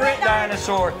favorite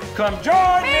dinosaur. Come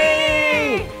join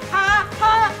me! Ha,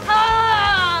 ha,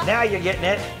 ha! Now you're getting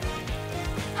it.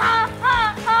 Ha,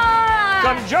 ha, ha!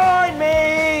 Come join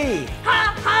me!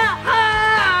 Ha, ha,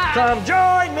 ha! Come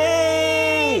join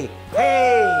me!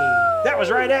 Hey, that was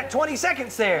right at 20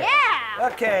 seconds there. Yeah!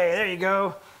 Okay, there you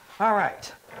go. All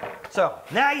right. So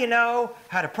now you know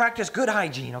how to practice good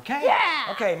hygiene, okay? Yeah.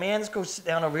 Okay, man, let's go sit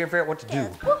down over here and figure out what to do.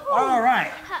 All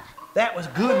right. That was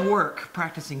good work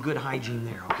practicing good hygiene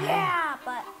there, okay? Yeah,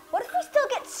 but what if we still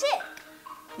get sick?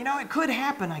 You know, it could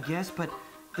happen, I guess, but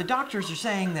the doctors are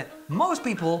saying that most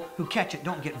people who catch it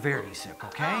don't get very sick,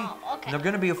 okay? Oh, okay. They're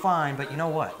gonna be fine, but you know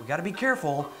what? We gotta be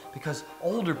careful because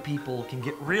older people can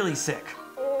get really sick.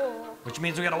 Which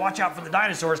means we gotta watch out for the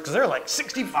dinosaurs because they're like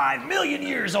 65 million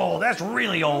years old. That's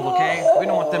really old, okay? We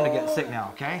don't want them to get sick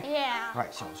now, okay? Yeah. All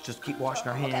right, so let's just keep washing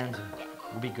our hands and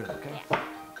we'll be good, okay? Yeah.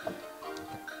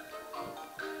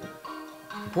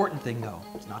 Important thing though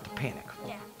is not to panic.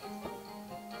 Yeah.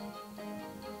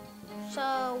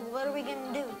 So what are we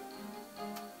gonna do?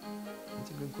 That's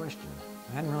a good question.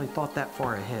 I hadn't really thought that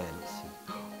far ahead. Let's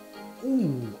see.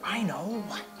 Ooh, I know.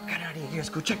 What? Got an idea. Here, let's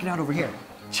go check it out over here.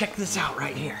 Check this out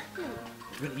right here.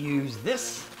 We're gonna use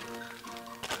this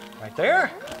right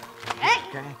there.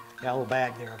 Okay, got a little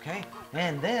bag there, okay?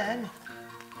 And then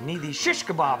you need these shish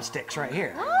kebab sticks right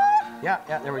here. Yeah,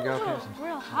 there we go. Okay,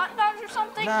 Real hot dogs or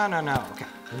something? no. Okay,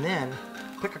 and then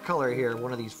pick a color here,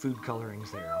 one of these food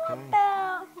colorings there, okay?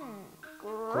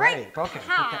 Grape. Okay, put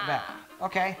that back.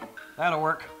 Okay, that'll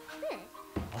work.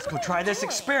 Let's go try this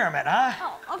experiment, huh?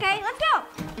 Oh, okay, let's go.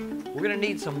 We're gonna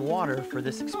need some water for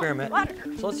this experiment. Water.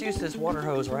 So let's use this water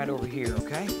hose right over here,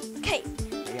 okay? Okay.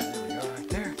 Yeah, there we go, right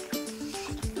there.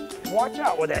 Watch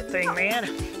out with that thing, man.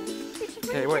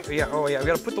 Okay, wait, we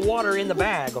gotta put the water in the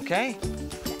bag, okay?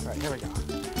 All right, here we go.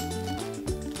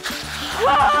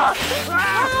 Ah,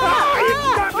 you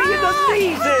got me in the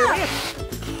knees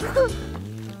there.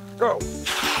 Go.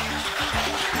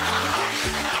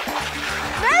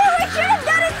 Maybe we should have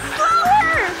done it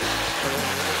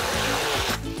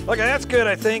slower. Okay, that's good,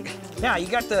 I think. Now, you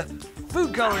got the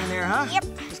food coloring there, huh? Yep.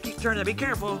 Just keep turning it. Be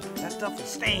careful. That stuff will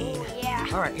stain. Yeah.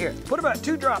 All right, here. Put about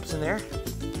 2 drops in there.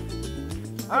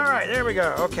 All right, there we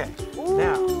go. Okay.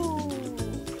 Now.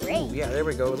 Great. Ooh, yeah, there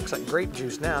we go. It looks like grape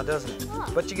juice now, doesn't it?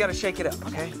 Huh. But you got to shake it up,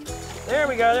 okay? There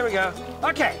we go.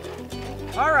 Okay.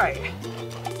 All right.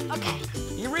 Okay.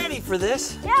 You ready for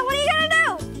this? Yeah, what are you gonna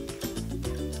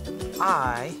do?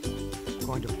 I'm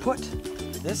going to put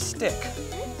this stick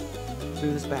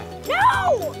through this bag.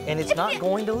 No! And it's not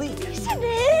going to leak. Yes, it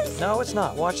is. No, it's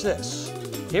not. Watch this.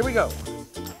 Here we go.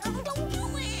 No, don't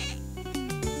do it.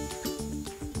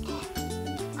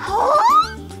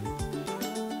 Huh?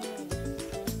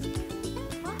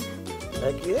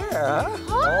 Looky there, huh?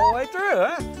 All the way through,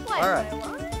 huh? What? All right.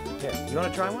 Here, you want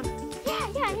to try one? Yeah.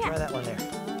 Try that one there.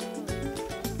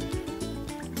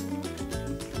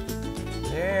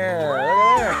 There,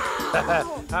 look at there.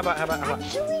 How about we do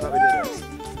this?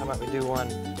 How about we do one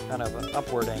kind of an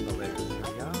upward angle there?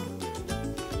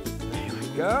 There we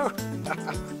go.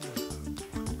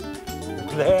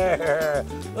 There.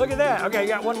 Look at that. Okay, you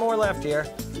got one more left here.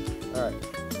 All right.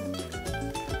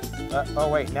 Oh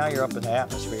wait, now you're up in the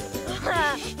atmosphere there.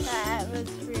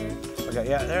 Atmosphere. Okay,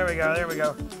 yeah, there we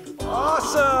go.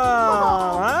 Awesome,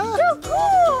 huh? So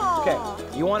cool.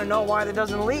 Okay, you want to know why it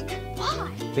doesn't leak? Why?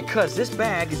 Because this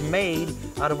bag is made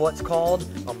out of what's called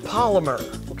a polymer,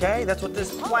 okay? That's what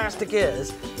this plastic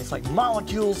is. It's like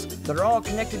molecules that are all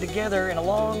connected together in a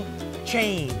long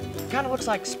chain. Kind of looks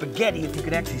like spaghetti if you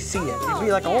could actually see it. It'd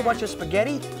be like a whole bunch of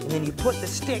spaghetti, and then you put the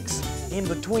sticks in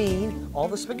between all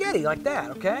the spaghetti like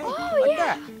that, okay? Oh, like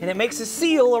that. And it makes a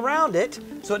seal around it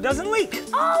so it doesn't leak.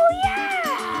 Oh,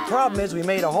 yeah. The problem is we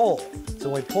made a hole. So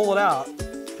when we pull it out,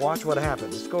 watch what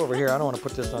happens. Let's go over here. I don't want to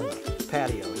put this on the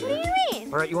patio here. What do you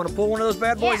mean? All right, you want to pull one of those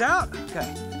bad boys out? Okay.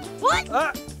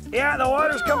 What? Yeah, the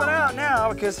water's coming out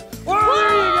now because, whoa,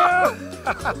 there you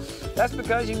go. That's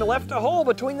because you left a hole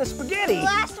between the spaghetti.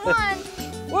 Last one.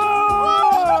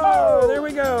 Whoa, there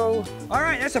we go. All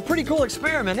right, that's a pretty cool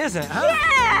experiment, isn't it, huh?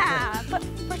 Yeah, but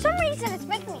for some reason it's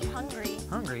making me hungry.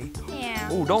 Hungry? Yeah.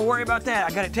 Oh, don't worry about that.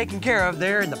 I got it taken care of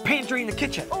there in the pantry in the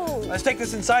kitchen. Ooh. Let's take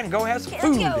this inside and go have some Okay,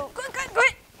 food. let's go.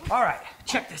 Good. All right,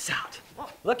 check this out.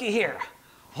 Looky here.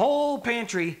 Whole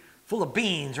pantry full of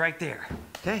beans right there,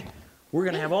 okay? We're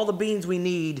gonna have all the beans we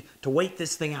need to wait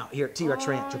this thing out here at T-Rex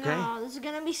Ranch, okay? No, this is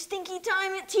gonna be stinky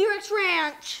time at T-Rex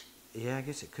Ranch. Yeah, I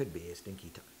guess it could be a stinky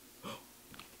time.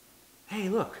 Hey,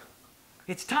 look.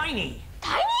 It's Tiny.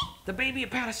 Tiny? The baby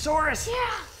Apatosaurus.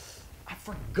 Yeah. I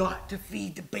forgot to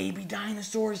feed the baby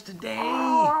dinosaurs today.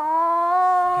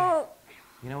 Oh.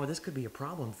 You know what? This could be a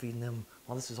problem feeding them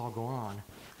while this is all going on.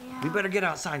 Yeah. We better get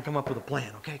outside and come up with a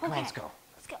plan, okay? Come on, Okay. let's go.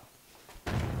 Let's go.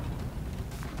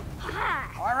 Hi.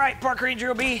 All right, Park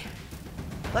Ranger B.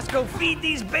 Let's go feed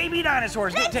these baby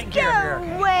dinosaurs. Get Let's taken care of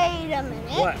here. Okay? Wait a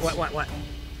minute. What?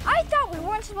 I thought we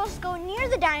weren't aren't supposed to go near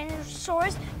the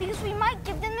dinosaurs because we might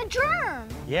give them the germ.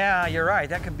 Yeah, you're right.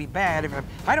 That could be bad.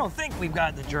 I don't think we've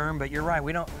got the germ, but you're right.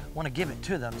 We don't want to give it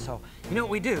to them. So, you know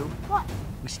what we do? What?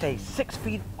 We stay 6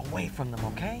 feet away from them,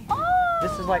 okay? Oh!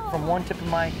 This is like from one tip of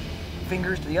my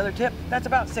fingers to the other tip. That's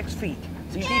about 6 feet.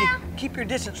 So you need to keep your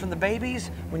distance from the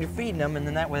babies when you're feeding them, and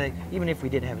then that way, even if we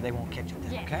did have it, they won't catch it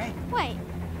then, okay? Wait,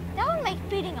 that would make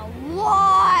feeding a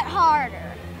lot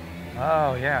harder.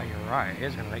 Oh, yeah, you're right. It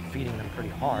is going to make feeding them pretty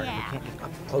hard. Yeah. We can't get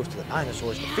up close to the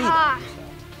dinosaurs to feed them. Yeah. So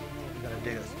you got to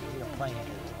do this. You got a plan.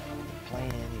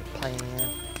 You plan.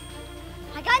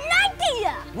 I got an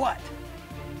idea. What?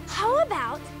 How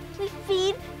about we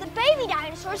feed the baby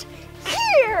dinosaurs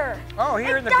here? Oh,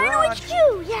 here in the Dino garage.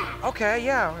 HQ, yeah. Okay,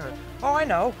 yeah. Oh, I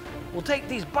know. We'll take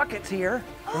these buckets here.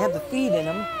 They have the feed in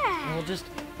them. Yeah. And we'll just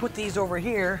put these over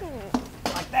here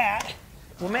like that.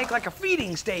 We'll make like a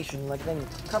feeding station. Like then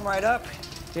come right up.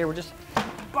 Here, we're just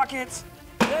buckets.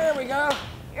 There we go.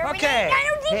 Here we Okay.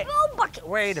 go, Dino Depot bucket.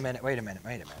 Wait a minute.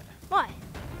 What?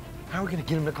 How are we gonna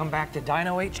get them to come back to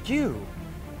Dino HQ?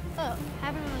 Oh,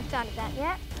 haven't really thought of that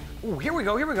yet. Oh, here we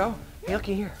go. Hey,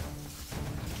 looky here.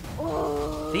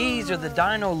 Oh. These are the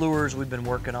dino lures we've been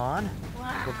working on.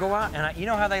 Wow. We'll go out, and you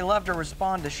know how they love to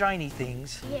respond to shiny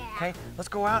things. Yeah. Okay, let's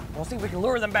go out. We'll see if we can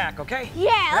lure them back, okay?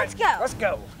 Yeah, All let's go. Let's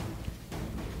go.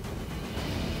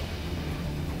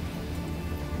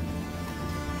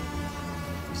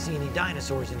 See any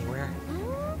dinosaurs anywhere?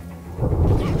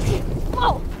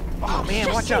 Whoa. Oh, man,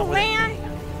 Just watch out with man. it.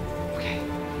 Okay.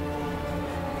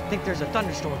 I think there's a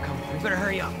thunderstorm coming. We better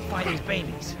hurry up and find these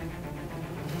babies.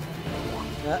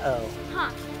 Uh-oh. Huh.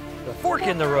 The fork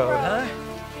in the road, huh?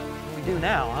 What do we do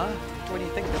now, huh? What do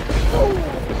you think?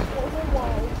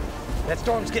 That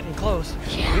storm's getting close.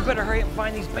 Yeah. We better hurry up and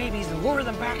find these babies and lure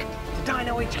them back to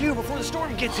Dino HQ before the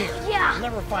storm gets here. Yeah. We'll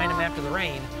never find them after the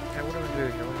rain. Okay, what do we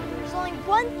do here? There's only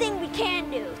one thing we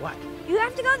can do. What? You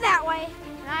have to go that way,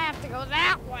 and I have to go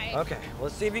that way. Okay,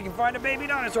 let's see if you can find a baby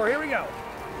dinosaur. Here we go.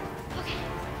 Okay.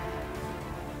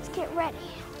 Let's get ready.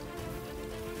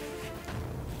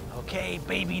 Okay,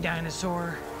 baby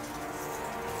dinosaur.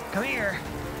 Come here.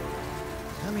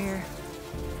 Come here.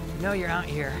 You know you're out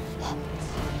here.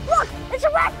 Look, it's a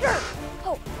raptor.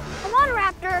 Oh, I want a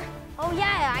raptor. Oh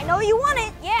yeah, I know you want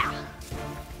it. Yeah.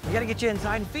 We gotta get you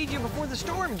inside and feed you before the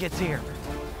storm gets here.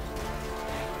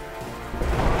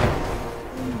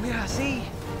 Ooh, yeah, see?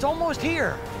 It's almost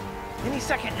here. Any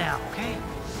second now, okay?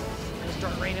 It's gonna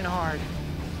start raining hard.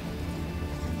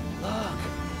 Look.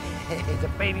 It's a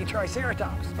baby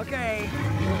Triceratops. Okay,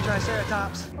 little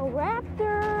Triceratops. A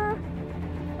raptor.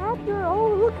 Raptor,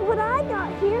 oh, look what I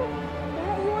got here.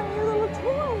 Yeah, you want your little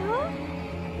toy, huh?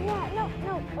 Yeah,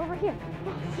 no, over here.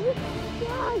 Oh, see?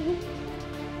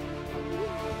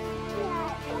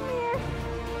 Yeah, come here.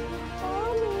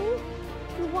 Follow me.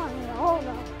 You want me to hold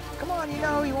on. Come on,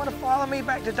 you want to follow me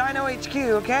back to Dino HQ,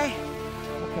 okay?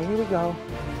 Okay, here we go.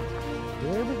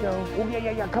 Here we go. Oh,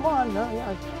 yeah. Come on. No,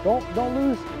 yeah.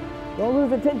 Don't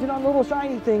lose attention on the little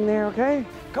shiny thing there, okay?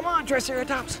 Come on,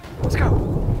 Triceratops. Let's go.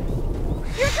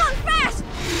 Here it comes, fast!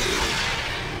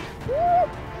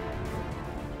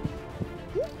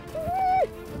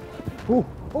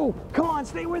 Oh, come on,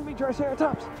 stay with me,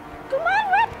 Triceratops. Come on,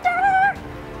 Raptor!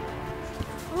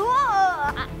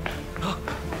 Whoa!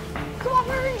 Come on,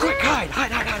 hurry! Quick, hide.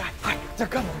 They're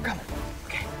coming.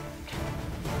 Okay.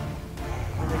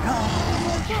 Here they come.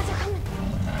 Oh, yeah, they're coming.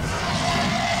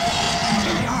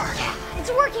 Here they are. Yeah,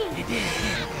 it's working. They did.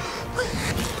 Quick,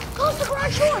 close the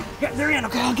garage door. Yeah, they're in.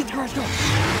 Okay, I'll get the garage door.